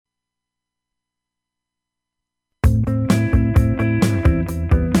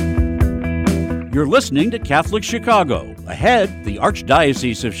You're listening to Catholic Chicago. Ahead, the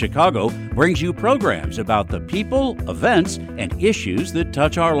Archdiocese of Chicago brings you programs about the people, events, and issues that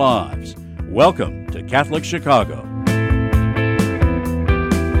touch our lives. Welcome to Catholic Chicago.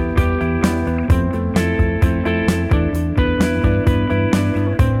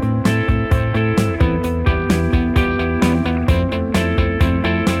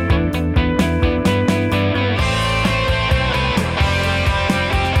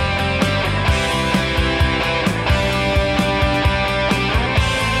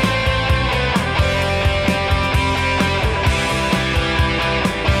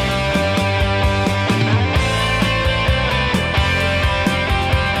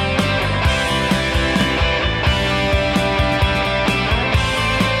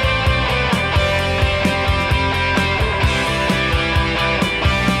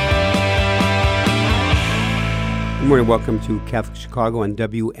 Good morning. Welcome to Catholic Chicago on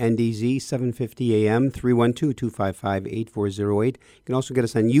WNDZ, 750 AM, 312-255-8408. You can also get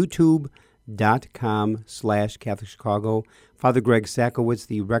us on youtube.com/Catholic Chicago. Father Greg Sakowicz,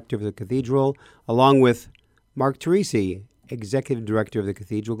 the rector of the cathedral, along with Mark Teresi, executive director of the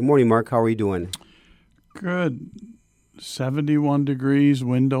cathedral. Good morning, Mark. How are you doing? Good. 71 degrees,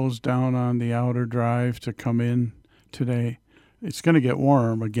 windows down on the outer drive to come in today. It's going to get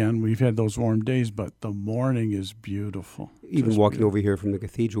warm again. We've had those warm days, but the morning is beautiful. Even walking over here from the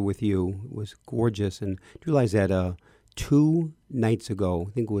cathedral with you was gorgeous. And do you realize that 2 nights ago,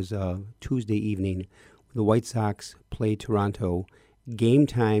 I think it was Tuesday evening, the White Sox played Toronto, game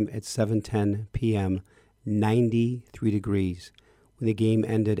time at 7:10 p.m., 93 degrees. When the game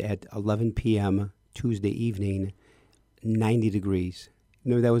ended at 11 p.m. Tuesday evening, 90 degrees.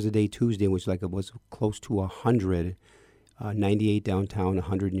 Remember, that was the day Tuesday, which it was close to 100. 98 downtown,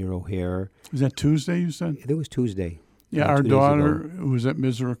 100 near O'Hare. Is that Tuesday, you said? I think it was Tuesday. Yeah, our daughter, who was at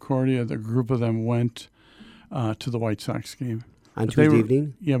Misericordia, the group of them went to the White Sox game. On Tuesday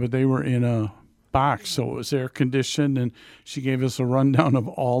evening? Yeah, but they were in a box, so it was air-conditioned, and she gave us a rundown of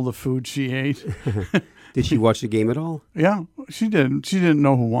all the food she ate. Did she watch the game at all? Yeah, she did. She didn't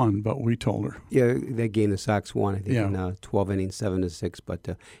know who won, but we told her. Yeah, that game, the Sox won, I think, in 12 innings, 7-6.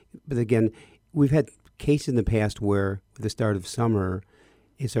 But again, we've had cases in the past where, with the start of summer,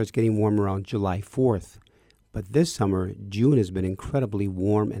 it starts getting warm around July 4th. But this summer, June has been incredibly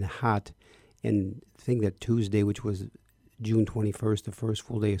warm and hot. And I think that Tuesday, which was June 21st, the first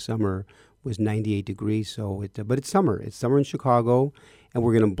full day of summer, was 98 degrees. So but it's summer. It's summer in Chicago, and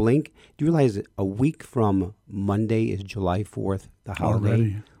we're going to blink. Do you realize that a week from Monday is July 4th, the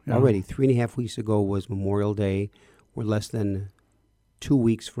holiday? Already. 3.5 weeks ago was Memorial Day. We're less than 2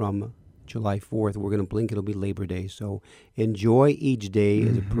 weeks from July 4th. We're going to blink. It'll be Labor Day. So enjoy each day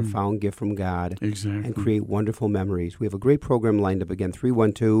as a profound gift from God. Exactly. And create wonderful memories. We have a great program lined up again,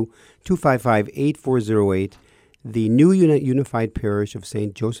 312-255-8408. The new Unified Parish of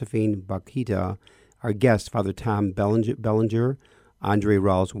St. Josephine Bakhita. Our guests, Father Tom Bellinger, Andre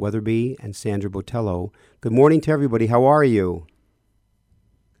Rawls Weatherby, and Sandra Botello. Good morning to everybody. How are you?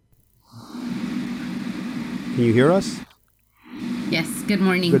 Can you hear us? Yes, good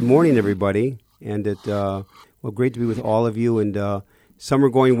morning. Good morning, everybody. And great to be with all of you. And summer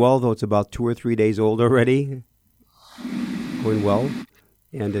going well, though it's about 2 or 3 days old already. Going well.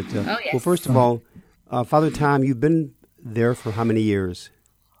 And well, first of all, Father Tom, you've been there for how many years?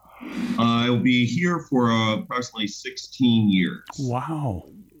 I'll be here for approximately 16 years. Wow.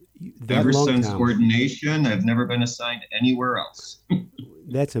 Ever since ordination, I've never been assigned anywhere else.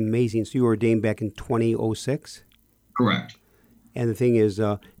 That's amazing. So you were ordained back in 2006? Correct. And the thing is,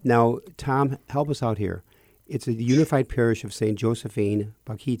 now, Tom, help us out here. It's a unified parish of St. Josephine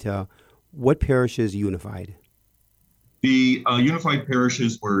Bakhita. What parish is unified? The unified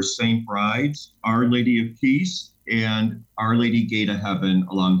parishes were St. Bride's, Our Lady of Peace, and Our Lady Gate of Heaven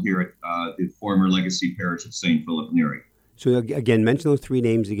along here at the former legacy parish of St. Philip Neri. So again, mention those three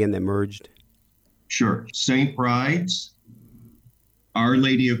names again that merged. Sure. St. Bride's, Our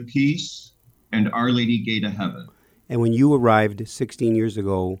Lady of Peace, and Our Lady Gate of Heaven. And when you arrived 16 years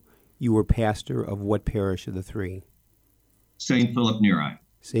ago, you were pastor of what parish of the three? St. Philip Neri.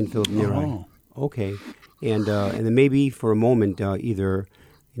 St. Philip Neri. Okay. And then maybe for a moment, either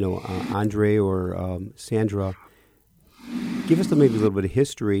Andre or Sandra, give us maybe a little bit of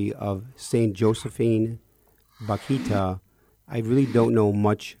history of St. Josephine Bakhita. I really don't know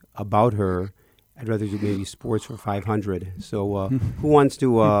much about her. I'd rather do maybe sports for 500. So who wants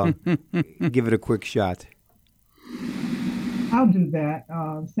to give it a quick shot? I'll do that.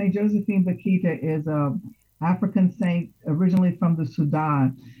 St. Josephine Bakhita is an African saint originally from the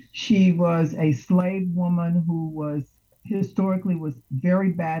Sudan. She was a slave woman who was historically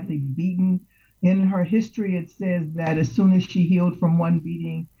very badly beaten In her history, it says that as soon as she healed from one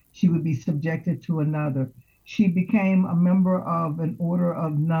beating, she would be subjected to another. She became a member of an order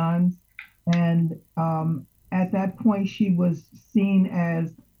of nuns, and at that point, she was seen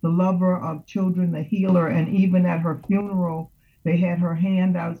as the lover of children, the healer, and even at her funeral, they had her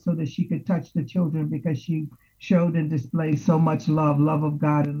hand out so that she could touch the children because she showed and displayed so much love of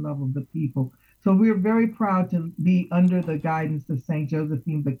God and love of the people. So we're very proud to be under the guidance of St.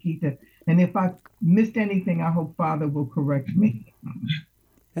 Josephine Bakhita. And if I missed anything, I hope Father will correct me.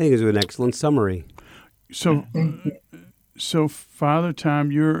 I think it was an excellent summary. So, Father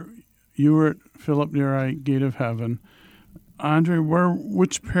Tom, you were at Philip Neri, Gate of Heaven. Andre,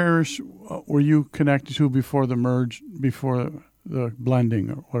 which parish were you connected to before the blending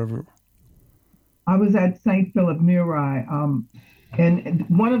or whatever? I was at St. Philip Neri. And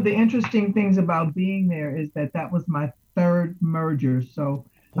one of the interesting things about being there is that was my third merger. So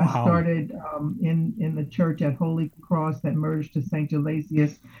wow. I started in the church at Holy Cross that merged to St.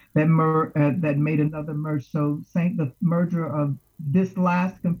 Gelasius that made another merge. So the merger of this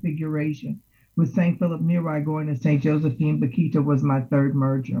last configuration with St. Philip Neri going to St. Josephine Bakhita was my third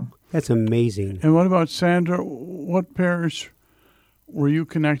merger. That's amazing. And what about Sandra? What parish were you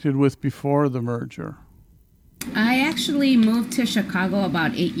connected with before the merger? I actually moved to Chicago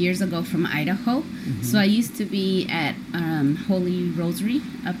about 8 years ago from Idaho. Mm-hmm. So I used to be at Holy Rosary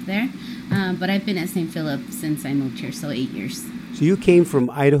up there, but I've been at St. Philip since I moved here, so 8 years. So you came from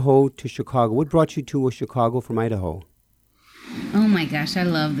Idaho to Chicago. What brought you to Chicago from Idaho? Oh my gosh, I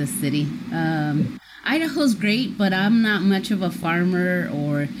love this city. Idaho's great, but I'm not much of a farmer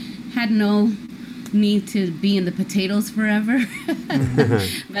or had no need to be in the potatoes forever.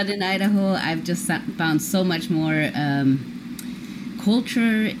 But in Idaho, I've just found so much more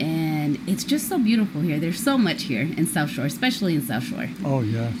culture, and it's just so beautiful here. There's so much here in South Shore, especially in South Shore. Oh,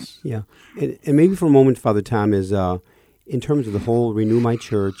 yes. Yeah. And maybe for a moment, Father Tom, is in terms of the whole Renew My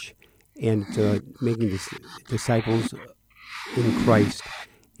Church and making disciples in Christ.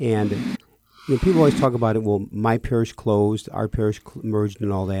 And people always talk about it, well, my parish closed, our parish merged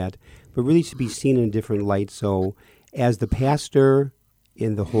and all that, but really to be seen in a different light. So as the pastor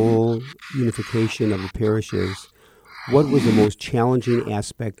in the whole unification of the parishes, what was the most challenging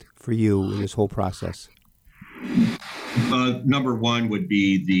aspect for you in this whole process? Number one would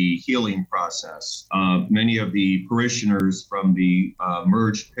be the healing process. Many of the parishioners from the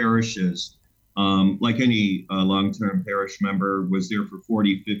merged parishes, like any long-term parish member, was there for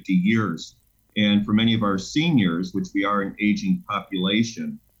 40, 50 years. And for many of our seniors, which we are an aging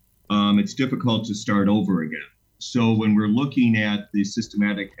population, it's difficult to start over again. So when we're looking at the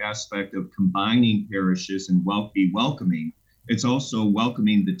systematic aspect of combining parishes and be welcoming, it's also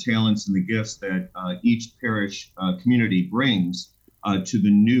welcoming the talents and the gifts that each parish community brings to the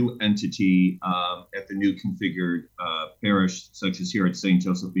new entity at the new configured parish, such as here at St.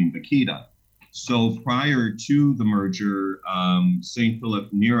 Josephine Bakhita. So prior to the merger, St. Philip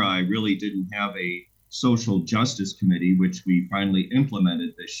Neri really didn't have a social justice committee, which we finally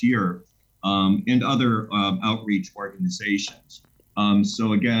implemented this year, and other outreach organizations.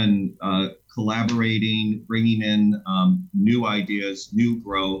 So again, collaborating, bringing in new ideas, new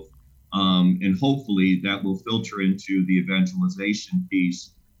growth, and hopefully that will filter into the evangelization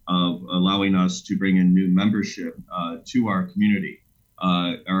piece of allowing us to bring in new membership to our community.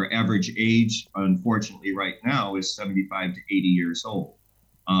 Our average age, unfortunately, right now is 75 to 80 years old.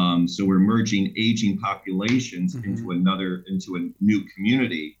 So we're merging aging populations into a new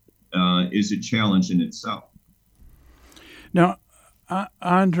community is a challenge in itself. Now,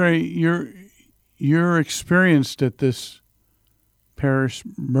 Andre, you're experienced at this parish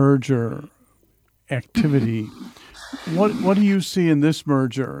merger activity. What do you see in this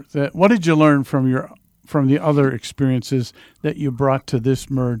merger? What did you learn from the other experiences that you brought to this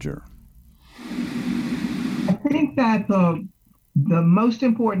merger? I think that the most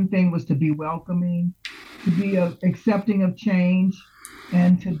important thing was to be welcoming, to be accepting of change,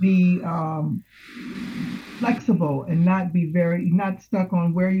 and to be flexible and not stuck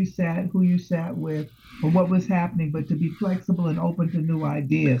on where you sat, who you sat with, or what was happening, but to be flexible and open to new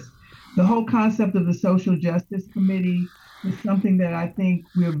ideas. The whole concept of the Social Justice Committee is something that I think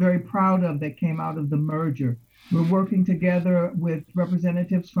we're very proud of that came out of the merger. We're working together with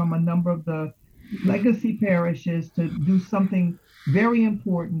representatives from a number of the legacy parishes to do something very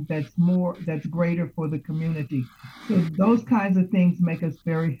important that's greater for the community. So those kinds of things make us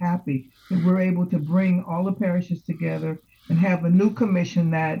very happy that we're able to bring all the parishes together and have a new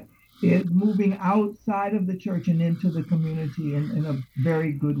commission that is moving outside of the church and into the community in a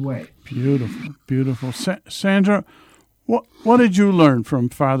very good way. Beautiful, beautiful. Sandra, What did you learn from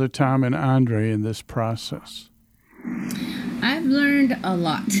Father Tom and Andre in this process? I've learned a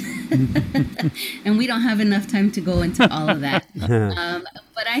lot, and we don't have enough time to go into all of that.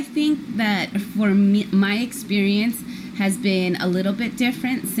 But I think that for me, my experience has been a little bit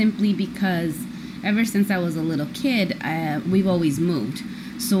different simply because ever since I was a little kid, we've always moved.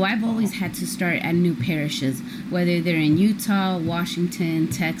 So I've always had to start at new parishes, whether they're in Utah, Washington,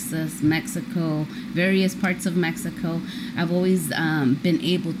 Texas, Mexico, various parts of Mexico. I've always been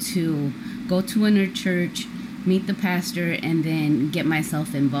able to go to a new church, meet the pastor, and then get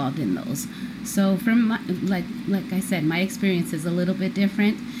myself involved in those. So from like I said, my experience is a little bit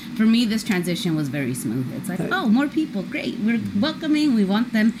different. For me, this transition was very smooth. It's like, oh, more people, great. We're welcoming, we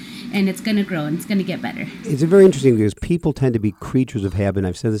want them, and it's going to grow, and it's going to get better. It's very interesting because people tend to be creatures of habit.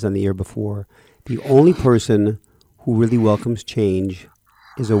 I've said this on the air before. The only person who really welcomes change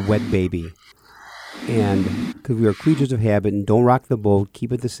is a wet baby. And because we are creatures of habit and don't rock the boat,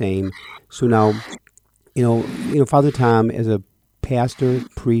 keep it the same. So now, you know, Father Tom, as a pastor,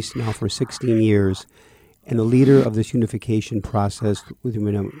 priest now for 16 years, and a leader of this unification process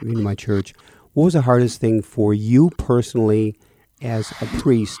within my church, what was the hardest thing for you personally as a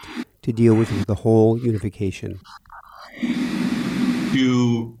priest to deal with the whole unification?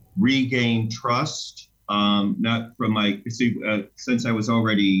 To regain trust, not from since I was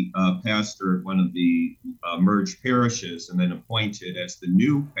already pastor at one of the merged parishes and then appointed as the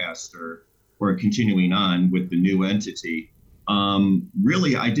new pastor or continuing on with the new entity.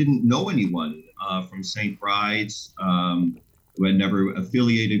 Really, I didn't know anyone from St. Bride's who had never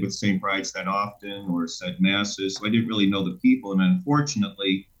affiliated with St. Bride's that often or said masses. So I didn't really know the people, and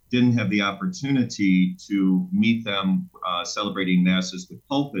unfortunately didn't have the opportunity to meet them celebrating masses with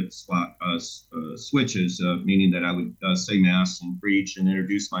pulpit switches, meaning that I would say mass and preach and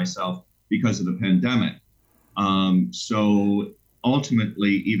introduce myself because of the pandemic. So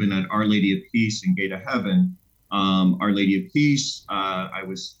ultimately, even at Our Lady of Peace and Gate of Heaven, Our Lady of Peace, I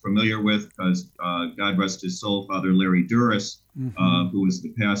was familiar with because God rest his soul, Father Larry Duras, who was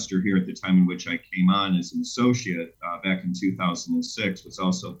the pastor here at the time in which I came on as an associate back in 2006, was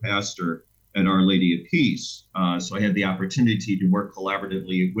also pastor at Our Lady of Peace. So I had the opportunity to work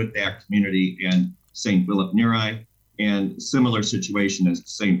collaboratively with that community and St. Philip Neri, and similar situation as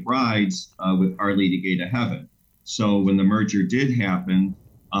St. Bride's with Our Lady Gate of Heaven. So when the merger did happen,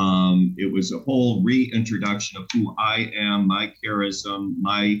 it was a whole reintroduction of who I am, my charism,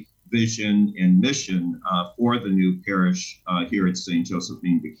 my vision and mission for the new parish here at St.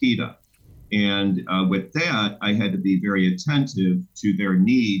 Josephine Bakhita. And with that, I had to be very attentive to their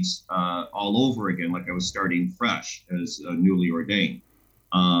needs all over again, like I was starting fresh as newly ordained.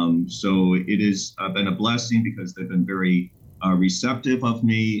 So it has been a blessing because they've been very receptive of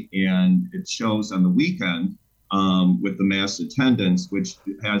me, and it shows on the weekend with the mass attendance, which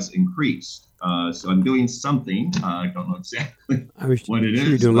has increased. So I'm doing something. I don't know exactly what it is.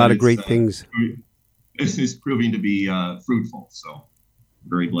 You're doing a lot of great things. This is proving to be fruitful. So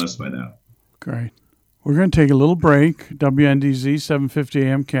very blessed by that. Great. We're going to take a little break. WNDZ, 750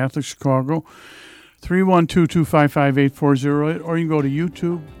 AM, Catholic Chicago, 312-255-8408, or you can go to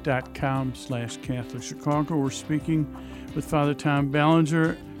youtube.com/Catholic Chicago. We're speaking with Father Tom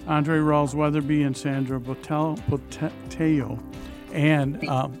Ballinger, Andre Rawls-Weatherby, and Sandra Botello. And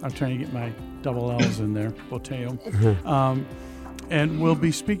I'm trying to get my double L's in there, Botello. And we'll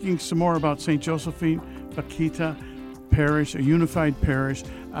be speaking some more about St. Josephine Bakhita Parish, a unified parish.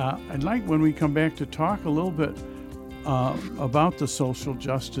 I'd like when we come back to talk a little bit about the social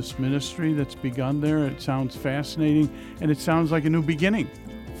justice ministry that's begun there. It sounds fascinating, and it sounds like a new beginning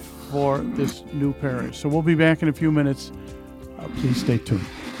for this new parish. So we'll be back in a few minutes. Please stay tuned.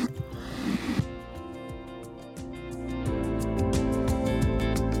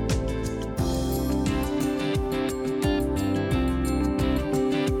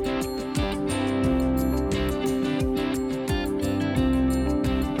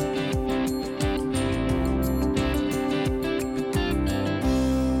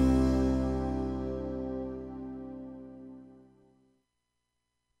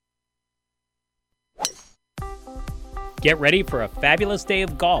 Get ready for a fabulous day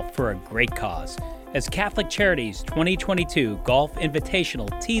of golf for a great cause as Catholic Charities 2022 Golf Invitational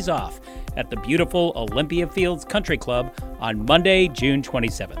tees off at the beautiful Olympia Fields Country Club on Monday, June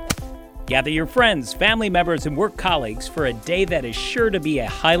 27th. Gather your friends, family members, and work colleagues for a day that is sure to be a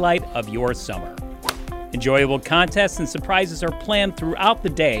highlight of your summer. Enjoyable contests and surprises are planned throughout the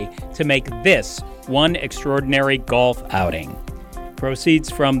day to make this one extraordinary golf outing. Proceeds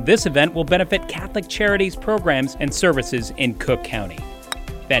from this event will benefit Catholic Charities programs and services in Cook County.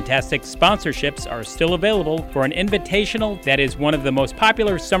 Fantastic sponsorships are still available for an invitational that is one of the most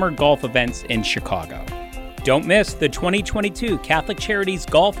popular summer golf events in Chicago. Don't miss the 2022 Catholic Charities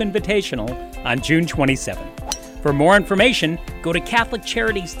Golf Invitational on June 27th. For more information, go to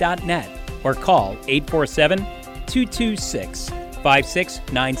catholiccharities.net or call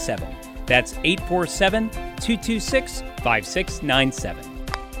 847-226-5697. That's 847-226-5697.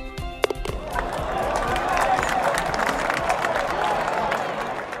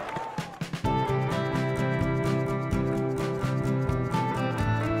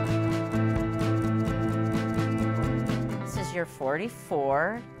 This is year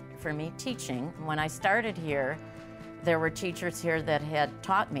 44 for me teaching. When I started here, there were teachers here that had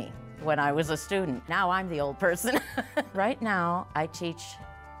taught me when I was a student. Now I'm the old person. Right now, I teach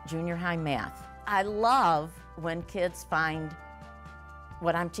junior high math. I love when kids find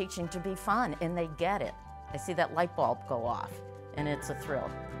what I'm teaching to be fun and they get it. I see that light bulb go off and it's a thrill.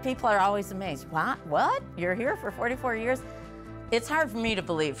 People are always amazed. What? You're here for 44 years? It's hard for me to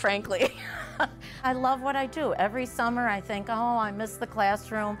believe, frankly. I love what I do. Every summer I think, oh, I miss the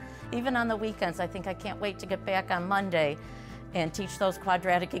classroom. Even on the weekends, I think I can't wait to get back on Monday and teach those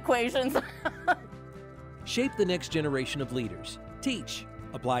quadratic equations. Shape the next generation of leaders. Teach.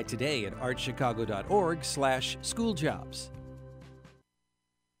 Apply today at archchicago.org/schooljobs.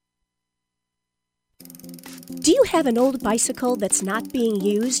 Do you have an old bicycle that's not being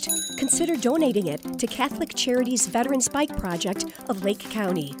used? Consider donating it to Catholic Charities Veterans Bike Project of Lake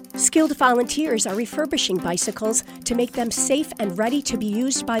County. Skilled volunteers are refurbishing bicycles to make them safe and ready to be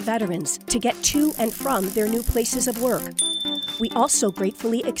used by veterans to get to and from their new places of work. We also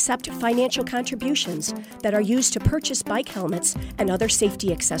gratefully accept financial contributions that are used to purchase bike helmets and other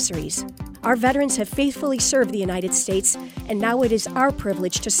safety accessories. Our veterans have faithfully served the United States, and now it is our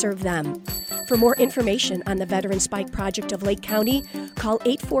privilege to serve them. For more information on the Veterans Bike Project of Lake County, call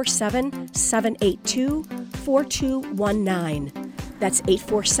 847-782-4219. That's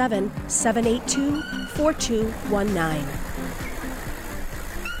 847-782-4219.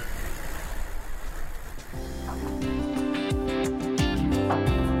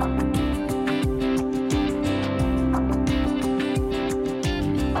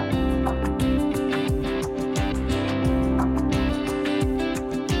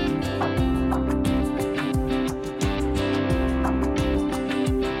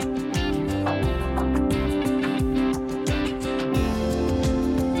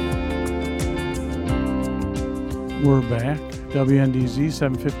 We're back. WNDZ,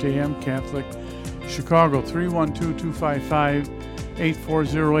 750 AM, Catholic Chicago,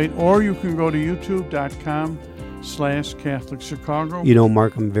 312-255-8408. Or you can go to youtube.com/Catholic Chicago. You know,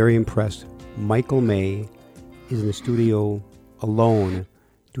 Mark, I'm very impressed. Michael May is in the studio alone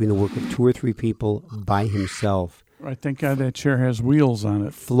doing the work of 2 or 3 people by himself. I thank God that chair has wheels on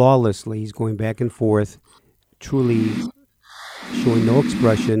it. Flawlessly. He's going back and forth, truly showing no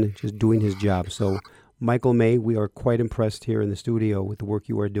expression, just doing his job. So, Michael May, we are quite impressed here in the studio with the work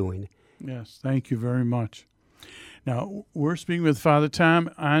you are doing. Yes, thank you very much. Now, we're speaking with Father Tom,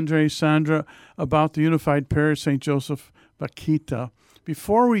 Andre, Sandra about the Unified Parish St. Joseph Vaquita.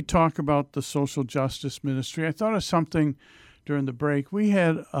 Before we talk about the social justice ministry, I thought of something during the break. We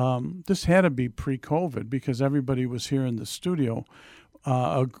had, this had to be pre-COVID because everybody was here in the studio,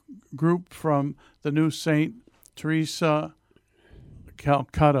 a group from the new St. Teresa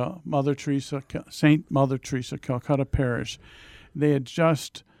Calcutta, St. Mother Teresa Calcutta Parish. They had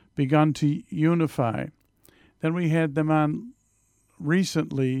just begun to unify. Then we had them on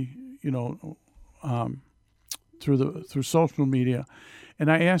recently, through social media,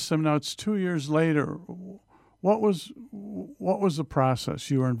 and I asked them. Now it's 2 years later. What was the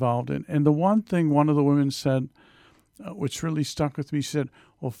process you were involved in? And the one thing one of the women said, which really stuck with me, she said,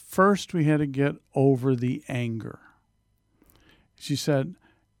 "Well, first we had to get over the anger." She said,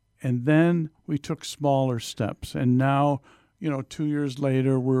 and then we took smaller steps. And now, 2 years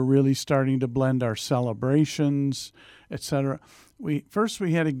later, we're really starting to blend our celebrations, etc. First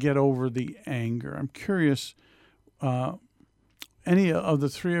we had to get over the anger. I'm curious, any of the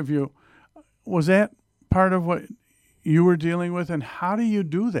three of you, was that part of what you were dealing with? And how do you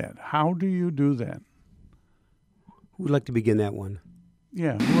do that? How do you do that? Who would like to begin that one?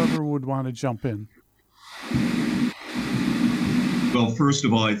 Yeah, whoever would want to jump in. Well, first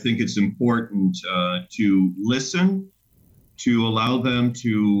of all, I think it's important to listen, to allow them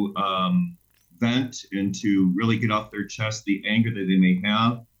to vent and to really get off their chest the anger that they may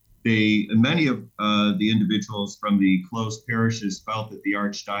have. Many of the individuals from the closed parishes felt that the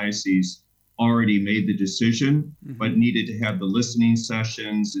Archdiocese already made the decision, but needed to have the listening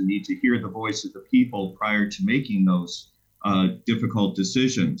sessions and need to hear the voice of the people prior to making those difficult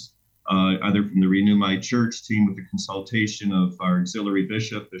decisions, either from the Renew My Church team with the consultation of our auxiliary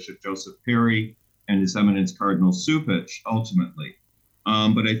bishop, Bishop Joseph Perry, and His Eminence Cardinal Cupich, ultimately.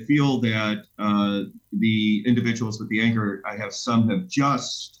 But I feel that the individuals with the anger, some have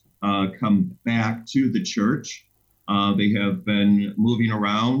just come back to the church. They have been moving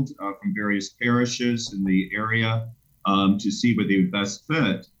around from various parishes in the area to see where they would best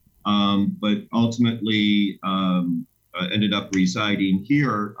fit, but ultimately ended up residing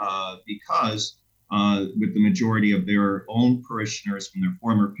here because with the majority of their own parishioners from their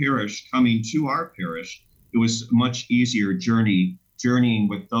former parish coming to our parish, it was a much easier journeying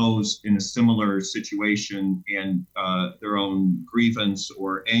with those in a similar situation and their own grievance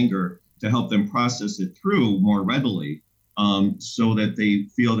or anger to help them process it through more readily, so that they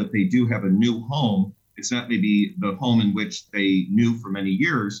feel that they do have a new home. It's not maybe the home in which they knew for many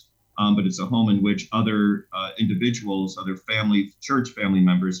years, but it's a home in which other individuals, other church family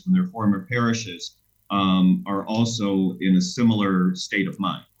members from their former parishes are also in a similar state of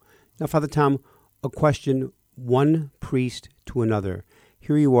mind. Now, Father Tom, a question, one priest to another.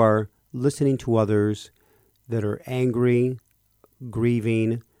 Here you are listening to others that are angry,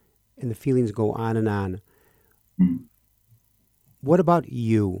 grieving, and the feelings go on and on. Mm-hmm. What about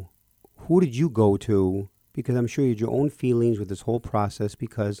you? Who did you go to? Because I'm sure you had your own feelings with this whole process,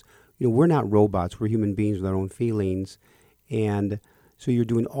 because we're not robots. We're human beings with our own feelings. And so you're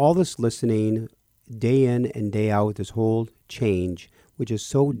doing all this listening day in and day out, this whole change, which is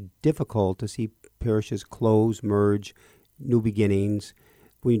so difficult to see parishes close, merge, new beginnings.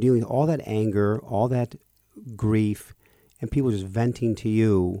 When you're dealing with all that anger, all that grief, and people just venting to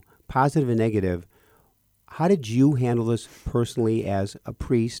you, positive and negative, how did you handle this personally as a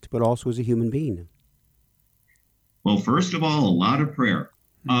priest, but also as a human being? Well, first of all, a lot of prayer.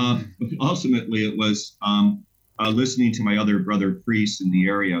 Ultimately, it was listening to my other brother priests in the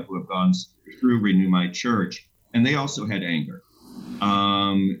area who have gone through Renew My Church, and they also had anger.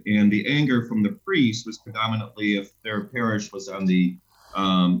 And the anger from the priests was predominantly if their parish was on the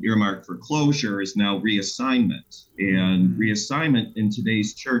earmarked for closure is now reassignment. And reassignment in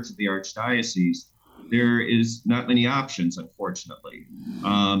today's church of the Archdiocese, there is not many options, unfortunately.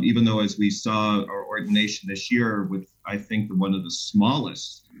 Even though, as we saw our ordination this year with, I think, one of the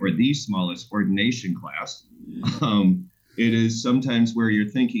smallest or the smallest ordination class, it is sometimes where you're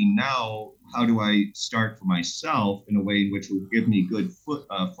thinking now, how do I start for myself in a way in which will give me good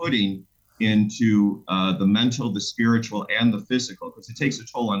footing into the mental, the spiritual, and the physical, because it takes a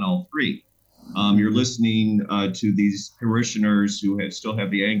toll on all three. You're listening to these parishioners who still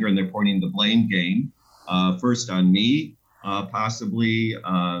have the anger, and they're pointing the blame game, first on me, possibly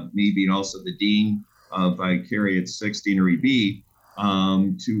me being also the dean of Vicariate 6 Deanery B,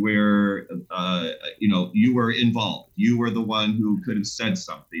 to where, you were involved. You were the one who could have said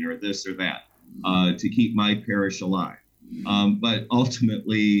something or this or that to keep my parish alive. But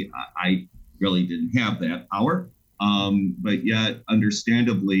ultimately, I really didn't have that power. But yet,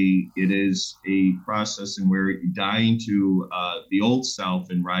 understandably, it is a process in where you're dying to the old self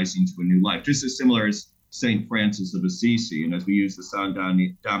and rising to a new life, just as similar as St. Francis of Assisi. And as we use the San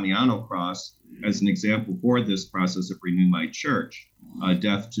Damiano cross as an example for this process of Renew My Church,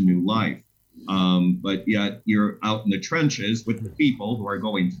 death to new life. But yet you're out in the trenches with the people who are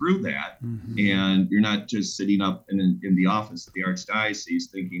going through that. Mm-hmm. And you're not just sitting up in the office of the Archdiocese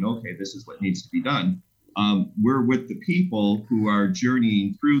thinking, okay, this is what needs to be done. We're with the people who are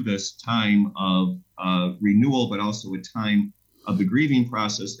journeying through this time of renewal, but also a time of the grieving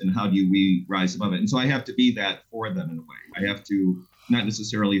process, and how do we rise above it? And so I have to be that for them in a way. I have to not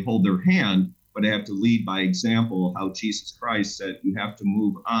necessarily hold their hand, but I have to lead by example, how Jesus Christ said you have to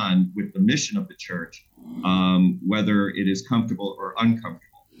move on with the mission of the church, whether it is comfortable or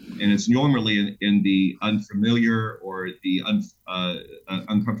uncomfortable. And it's normally in the unfamiliar or the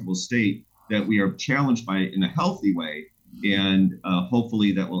uncomfortable state that we are challenged by it in a healthy way, and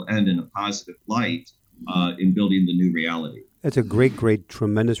hopefully that will end in a positive light in building the new reality. That's a great,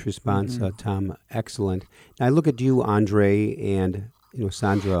 tremendous response, Tom. Excellent. Now I look at you, Andre, and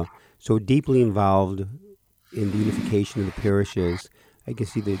Sandra, so deeply involved in the unification of the parishes. I can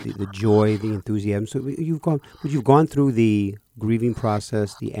see the joy, the enthusiasm. So you've gone through the grieving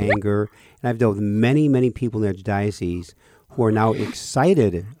process, the anger, and I've dealt with many people in the Archdiocese who are now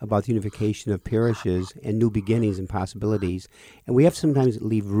excited about the unification of parishes and new beginnings and possibilities. And we have to sometimes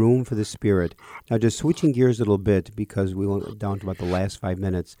leave room for the Spirit. Now, just switching gears a little bit, because we went down to about the last 5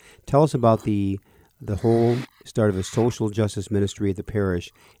 minutes, tell us about the whole start of a social justice ministry at the parish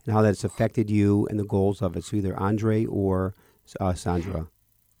and how that's affected you and the goals of it. So either Andre or Sandra.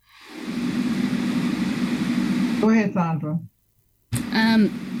 Go ahead, Sandra.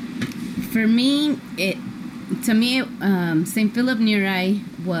 For me, St. Philip Neri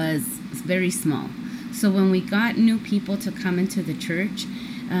was very small. So when we got new people to come into the church,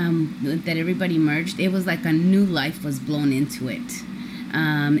 that everybody merged, it was like a new life was blown into it.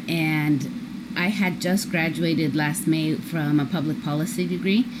 And I had just graduated last May from a public policy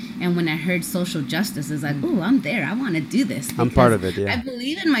degree, and when I heard social justice, I was like, "Oh, I'm there. I want to do this." I'm part of it. Yeah. I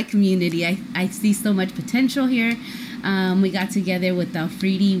believe in my community. I see so much potential here. We got together with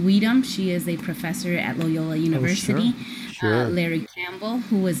Alfredi Weedham. She is a professor at Loyola University. Oh, sure. Larry Campbell,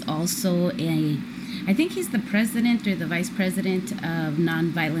 who is also I think he's the president or the vice president of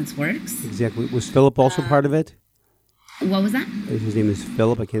Nonviolence Works. Exactly. Was Philip also part of it? What was that? His name is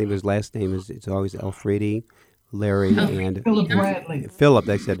Philip. I can't think of his last name. It's always Alfredi, Larry, and Philip Bradley. Philip,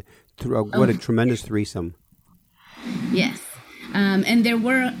 they said. What a tremendous threesome. Yes. And there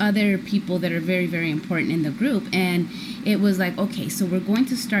were other people that are very, very important in the group. And it was like, okay, so we're going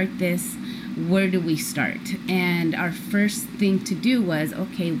to start this. Where do we start? And our first thing to do was,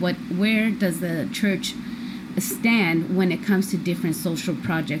 okay, where does the church stand when it comes to different social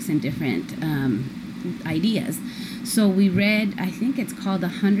projects and different ideas? So we read, I think it's called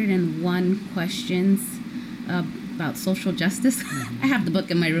 101 Questions about Social Justice. I have the book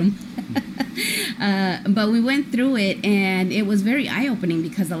in my room. But we went through it, and it was very eye-opening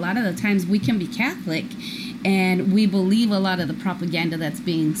because a lot of the times we can be Catholic and we believe a lot of the propaganda that's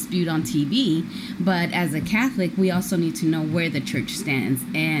being spewed on TV, but as a Catholic, we also need to know where the church stands,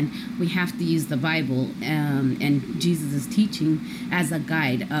 and we have to use the Bible and Jesus' teaching as a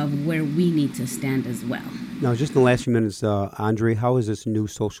guide of where we need to stand as well. Now, just in the last few minutes, Andre, how has this new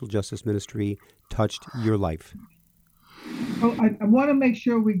social justice ministry touched your life? Oh, I want to make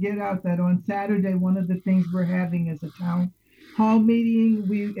sure we get out that on Saturday, one of the things we're having is a town hall meeting.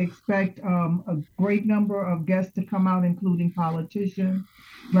 We expect a great number of guests to come out, including politicians,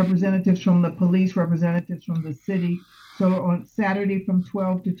 representatives from the police, representatives from the city. So on Saturday from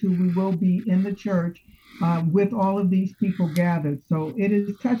 12 to 2, we will be in the church with all of these people gathered. So it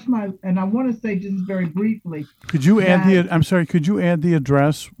has touched and I want to say just very briefly. Could you add the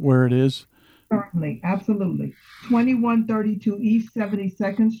address where it is? Certainly, absolutely. 2132 East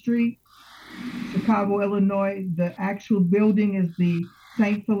 72nd Street, Chicago, Illinois. The actual building is the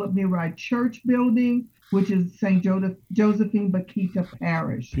St. Philip Neri Church building, which is St. Josephine Bakhita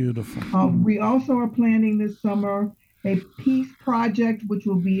Parish. Beautiful. We also are planning this summer a peace project, which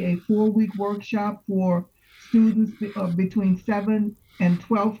will be a 4-week workshop for students between 7th and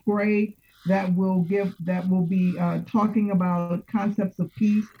 12th grade that will be talking about concepts of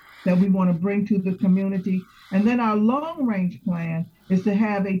peace that we want to bring to the community. And then our long-range plan is to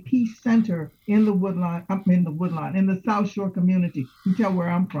have a peace center in the in the South Shore community. You tell where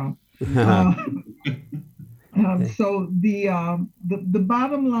I'm from. So the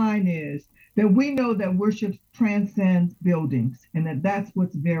bottom line is that we know that worship transcends buildings, and that's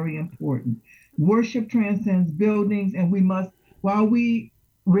what's very important. Worship transcends buildings, and we must, while we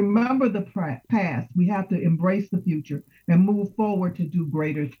remember the past, we have to embrace the future and move forward to do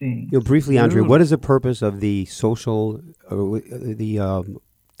greater things. Briefly, Andre, what is the purpose of the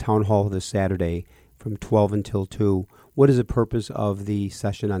town hall this Saturday from 12 until 2? What is the purpose of the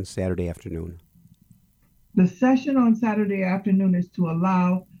session on Saturday afternoon? The session on Saturday afternoon is to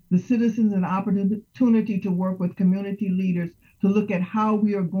allow the citizens an opportunity to work with community leaders to look at how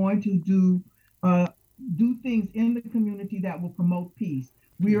we are going to do things in the community that will promote peace.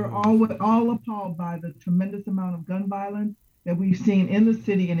 We are all appalled by the tremendous amount of gun violence that we've seen in the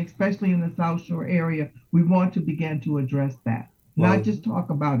city, and especially in the South Shore area. We want to begin to address that, not just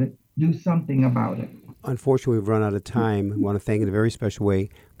talk about it, do something about it. Unfortunately, we've run out of time. I want to thank in a very special way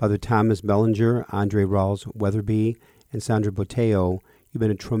Father Thomas Bellinger, Andre Rawls Weatherby, and Sandra Boteo. You've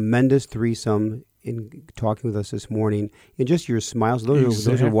been a tremendous threesome in talking with us this morning, and just your smiles.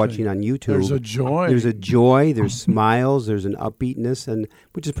 Those are watching on YouTube. There's a joy. There's smiles. There's an upbeatness, and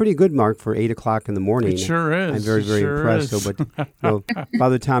which is pretty good, Mark, for 8 o'clock in the morning. It sure is. I'm very, very impressed. So, but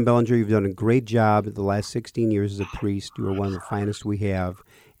Father Tom Bellinger, you've done a great job the last 16 years as a priest. You are one of the finest we have,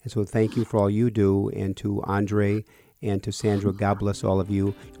 and so thank you for all you do, and to Andre and to Sandra, God bless all of you.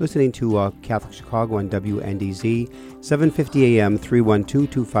 You're listening to Catholic Chicago on WNDZ, 750 AM,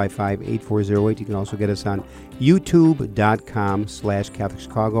 312-255-8408. You can also get us on youtube.com/Catholic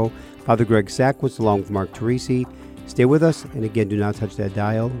Chicago. Father Greg Sackwitz along with Mark Teresi. Stay with us, and again, do not touch that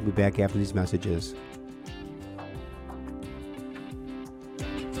dial. We'll be back after these messages.